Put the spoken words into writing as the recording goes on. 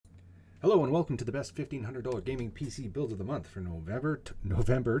Hello and welcome to the best $1,500 gaming PC build of the month for November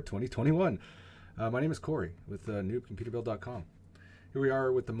 2021. My name is Corey with NewbComputerBuild.com. Here we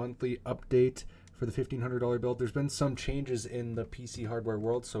are with the monthly update for the $1,500 build. There's been some changes in the PC hardware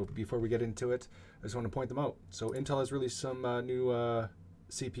world, so before we get into it, I just want to point them out. So Intel has released some new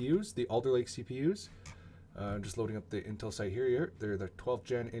CPUs, the Alder Lake CPUs. I'm just loading up the Intel site here. They're the 12th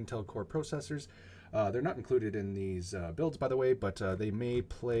gen Intel Core processors. They're not included in these builds, by the way, but they may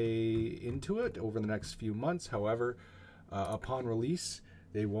play into it over the next few months. However, upon release,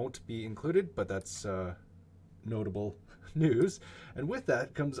 they won't be included, but that's notable news. And with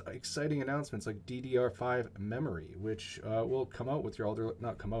that comes exciting announcements like DDR5 memory, which will come out with your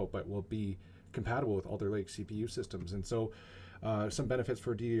not come out, but will be compatible with Alder Lake CPU systems. And so some benefits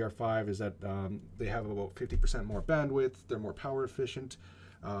for DDR5 is that they have about 50% more bandwidth, they're more power efficient.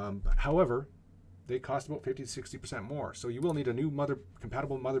 However, they cost about 50 to 60% more. So you will need a new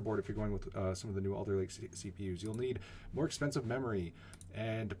compatible motherboard if you're going with some of the new Alder Lake CPUs. You'll need more expensive memory,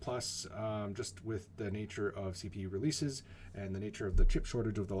 and plus just with the nature of CPU releases and the nature of the chip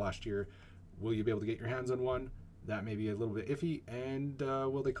shortage of the last year, will you be able to get your hands on one? That may be a little bit iffy. And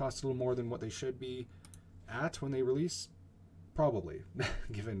will they cost a little more than what they should be at when they release? Probably,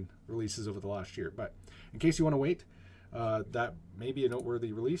 given releases over the last year. But in case you want to wait, that may be a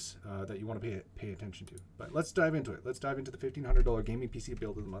noteworthy release that you want to pay attention to. But let's dive into it. Let's dive into the $1,500 gaming PC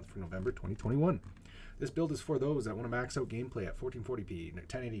build of the month for November 2021. This build is for those that want to max out gameplay at 1440p and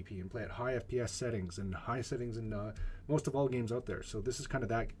 1080p and play at high FPS settings and high settings in most of all games out there. So this is kind of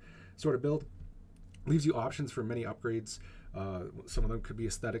that sort of build. Leaves you options for many upgrades. Some of them could be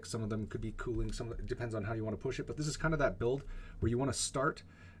aesthetic, some of them could be cooling, it depends on how you want to push it. But this is kind of that build where you want to start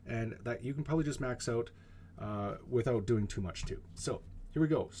and that you can probably just max out without doing too much too. So here we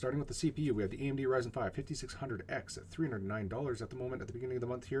go. Starting with the CPU, we have the AMD Ryzen 5 5600X at $309 at the moment at the beginning of the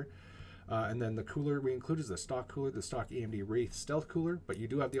month here. And then the cooler we include is the stock cooler, the stock AMD Wraith Stealth cooler, but you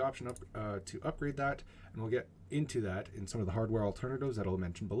do have the option to upgrade that, and we'll get into that in some of the hardware alternatives that I'll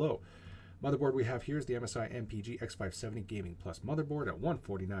mention below. Motherboard we have here is the MSI MPG X570 Gaming Plus motherboard at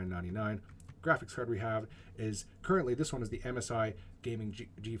 $149.99. Graphics card we have is currently, this one is the MSI Gaming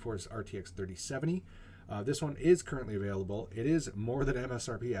GeForce RTX 3070. This one is currently available. It is more than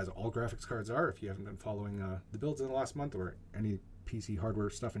MSRP, as all graphics cards are, if you haven't been following the builds in the last month or any PC hardware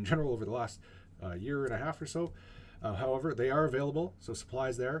stuff in general over the last year and a half or so. However, they are available, so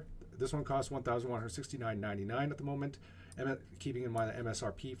supplies there. This one costs $1,169.99 at the moment. Keeping in mind that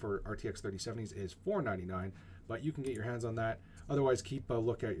MSRP for RTX 3070s is $499, but you can get your hands on that. Otherwise, keep a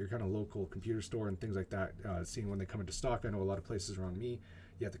look at your kind of local computer store and things like that, seeing when they come into stock. I know a lot of places around me,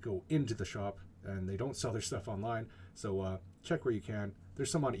 you have to go into the shop, and they don't sell their stuff online, so check where you can.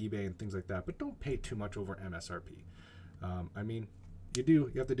 There's some on eBay and things like that, but don't pay too much over MSRP. I mean,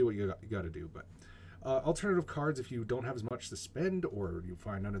 you have to do what you got to do. But alternative cards, if you don't have as much to spend or you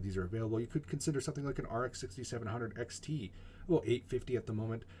find none of these are available, you could consider something like an RX 6700 XT, well, $850 at the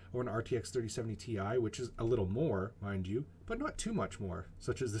moment, or an RTX 3070 Ti, which is a little more, mind you, but not too much more,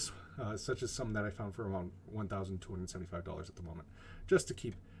 such as this, such as some that I found for around $1,275 at the moment, just to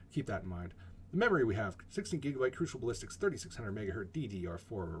keep that in mind. The memory we have 16 gigabyte Crucial Ballistics 3600 megahertz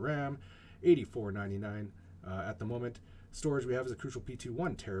DDR4 RAM, $84.99 at the moment. Storage we have is a Crucial P2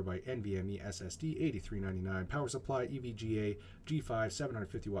 1 terabyte NVMe SSD, $83.99. Power supply EVGA G5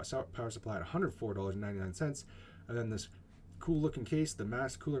 750 watt power supply at $104.99. And then this cool looking case, the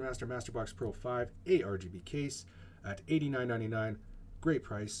Cooler Master Masterbox Pro 5 ARGB case at $89.99. Great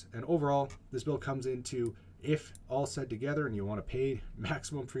price. And overall, this build comes into, if all said together and you want to pay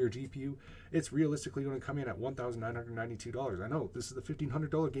maximum for your GPU, it's realistically going to come in at $1,992. I know this is the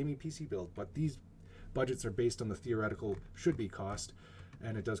 $1,500 gaming PC build, but these budgets are based on the theoretical should-be cost,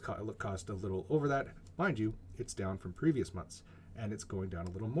 and it does cost a little over that. Mind you, it's down from previous months, and it's going down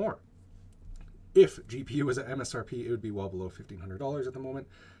a little more. If GPU was at MSRP, it would be well below $1,500 at the moment,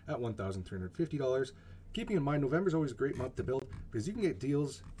 at $1,350. Keeping in mind, November is always a great month to build, because you can get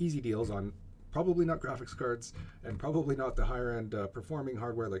deals, easy deals on probably not graphics cards, and probably not the higher-end performing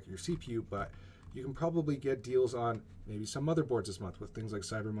hardware like your CPU, but you can probably get deals on maybe some motherboards this month with things like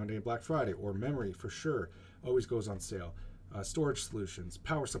Cyber Monday and Black Friday, or memory for sure always goes on sale. Storage solutions,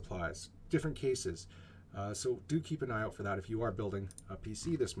 power supplies, different cases. So do keep an eye out for that if you are building a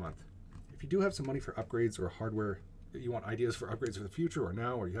PC this month. If you do have some money for upgrades or hardware, you want ideas for upgrades for the future or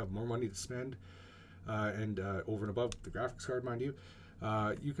now, or you have more money to spend and over and above the graphics card, mind you,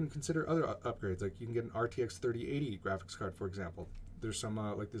 you can consider other upgrades. Like you can get an RTX 3080 graphics card, for example. There's some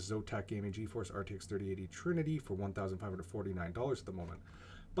like this Zotac Gaming GeForce RTX 3080 Trinity for $1,549 at the moment.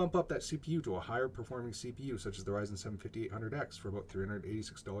 bump up that CPU to a higher performing CPU, such as the Ryzen 7 5800X for about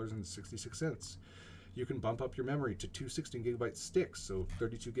 $386.66. You can bump up your memory to two 16GB sticks, so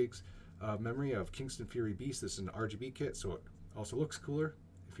 32 gigs of memory of Kingston Fury Beast. This is an RGB kit, so it also looks cooler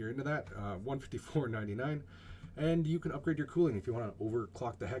if you're into that. $154.99. And you can upgrade your cooling if you want to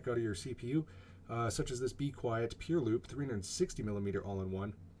overclock the heck out of your CPU, such as this Be Quiet Pure Loop 360mm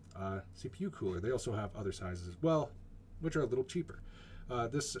all-in-one CPU cooler. They also have other sizes as well, which are a little cheaper.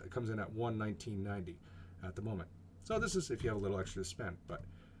 This comes in at $119.90 at the moment. So this is if you have a little extra to spend. But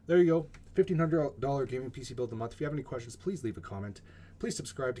there you go, $1,500 gaming PC build a month. If you have any questions, please leave a comment. Please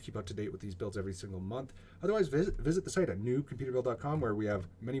subscribe to keep up to date with these builds every single month. Otherwise, visit the site at newbcomputerbuild.com, where we have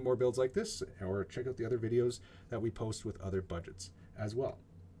many more builds like this, or check out the other videos that we post with other budgets as well.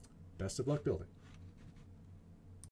 Best of luck building.